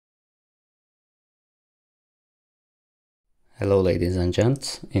Hello ladies and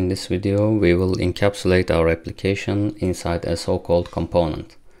gents, in this video we will encapsulate our application inside a so-called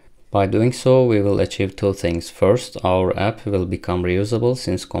component. By doing so we will achieve two things. First, our app will become reusable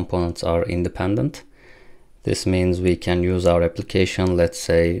since components are independent. This means we can use our application, let's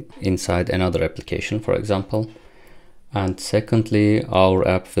say, inside another application, for example. And secondly, our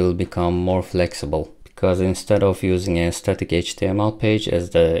app will become more flexible because instead of using a static HTML page as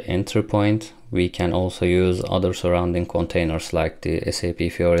the entry point, we can also use other surrounding containers like the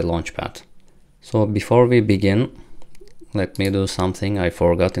SAP Fiori launchpad. So before we begin, let me do something I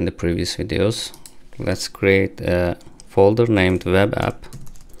forgot in the previous videos. Let's create a folder named web app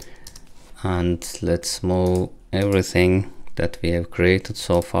and let's move everything that we have created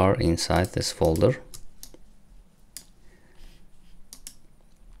so far inside this folder.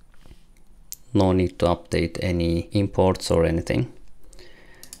 No need to update any imports or anything.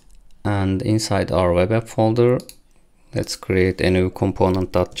 And inside our web app folder, let's create a new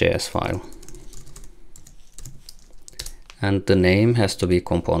component.js file. And the name has to be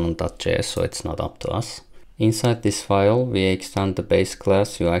component.js, so it's not up to us. Inside this file, we extend the base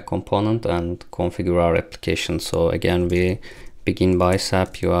class UI component and configure our application. So again, we begin by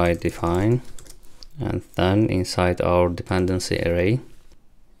SAP UI define, and then inside our dependency array,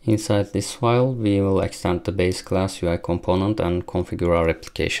 inside this file, we will extend the base class UI component and configure our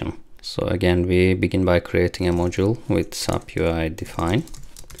application. So again, we begin by creating a module with SAP UI define.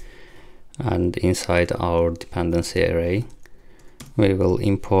 And inside our dependency array, we will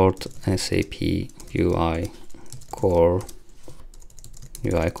import SAP UI core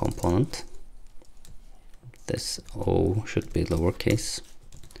UI component. This O should be lowercase.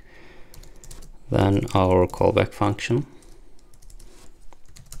 Then our callback function.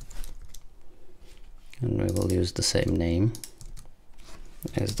 And we will use the same name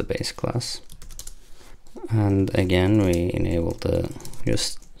as the base class. And again, we enable the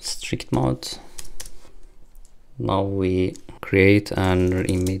use strict mode. Now we create and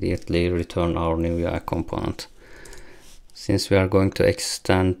immediately return our new UI component. Since we are going to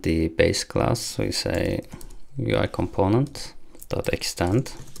extend the base class, we say UI component dot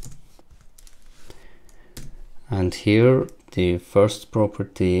extend. And here the first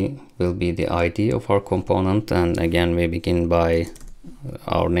property will be the ID of our component, and again we begin by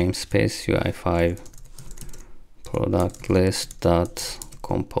our namespace UI5 product list dot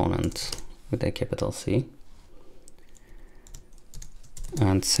component with a capital C.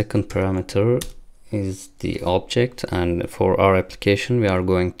 And second parameter is the object, and for our application we are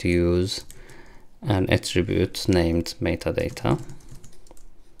going to use an attribute named metadata,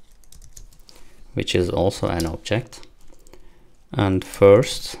 which is also an object. And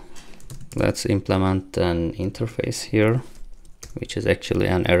first, let's implement an interface here, which is actually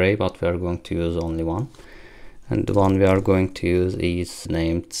an array, but we are going to use only one. And the one we are going to use is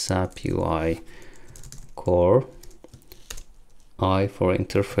named SAP UI core, I for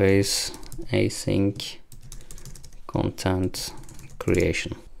interface, async content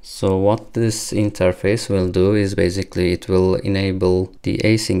creation. So what this interface will do is basically it will enable the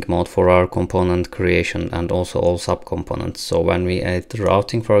async mode for our component creation and also all subcomponents. So when we add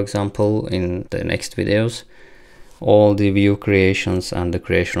routing, for example, in the next videos, all the view creations and the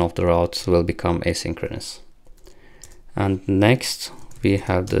creation of the routes will become asynchronous. And next we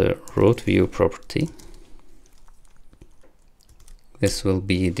have the root view property. This will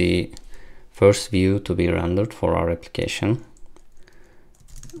be the first view to be rendered for our application.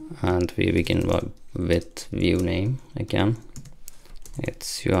 And we begin with view name again.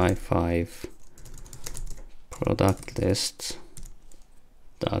 It's UI5 product list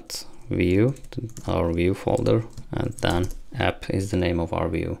dot view, our view folder, and then app is the name of our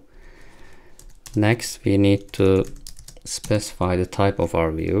view. Next, we need to specify the type of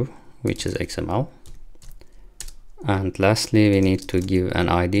our view, which is XML. And lastly, we need to give an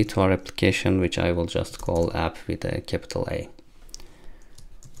ID to our application, which I will just call app with a capital A.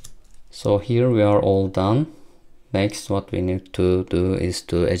 So here we are all done. Next, what we need to do is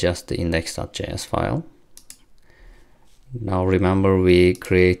to adjust the index.js file. Now remember, we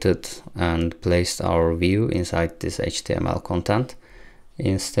created and placed our view inside this HTML content.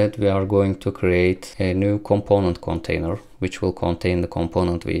 Instead, we are going to create a new component container, which will contain the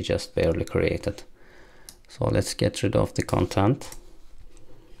component we just barely created. So let's get rid of the content.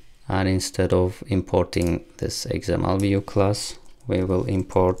 And instead of importing this XML view class, we will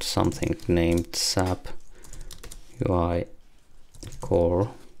import something named SAP UI core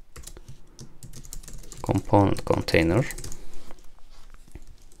component container.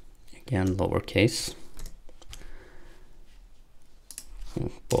 Again, lowercase.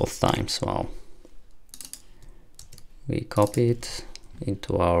 Both times, wow. We copy it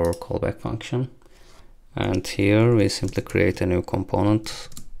into our callback function, and here we simply create a new component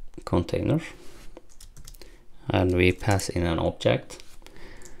container, and we pass in an object.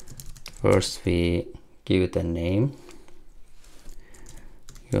 First we give it a name,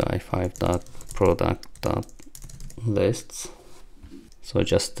 UI5.product.lists, so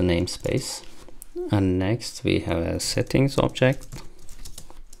just the namespace. And next we have a settings object,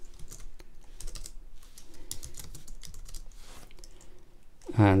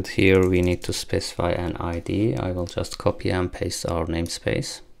 and here we need to specify an ID. I will just copy and paste our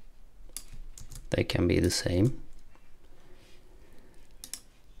namespace. They can be the same.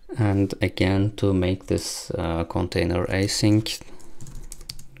 And again, to make this container async,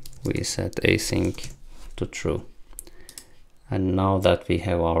 we set async to true. And now that we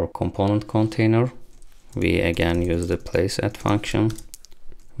have our component container, we again use the place@at function.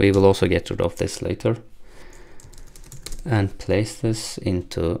 We will also get rid of this later, and place this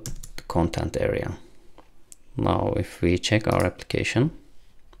into the content area. Now if we check our application,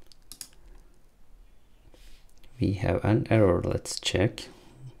 we have an error. Let's check.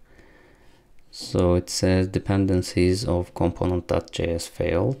 So it says dependencies of component.js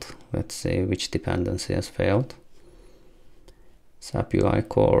failed. Let's see which dependency has failed. SAP UI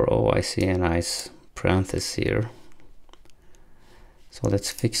core. Oh, I see a nice parenthesis here. So let's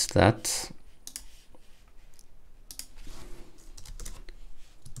fix that.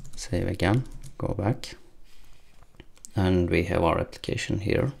 Save again, go back, and we have our application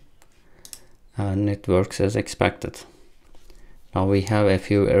here, and it works as expected. Now we have a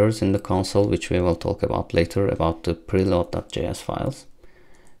few errors in the console, which we will talk about later, about the preload.js files.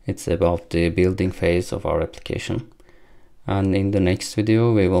 It's about the building phase of our application. And in the next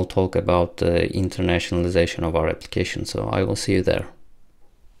video, we will talk about the internationalization of our application. So I will see you there.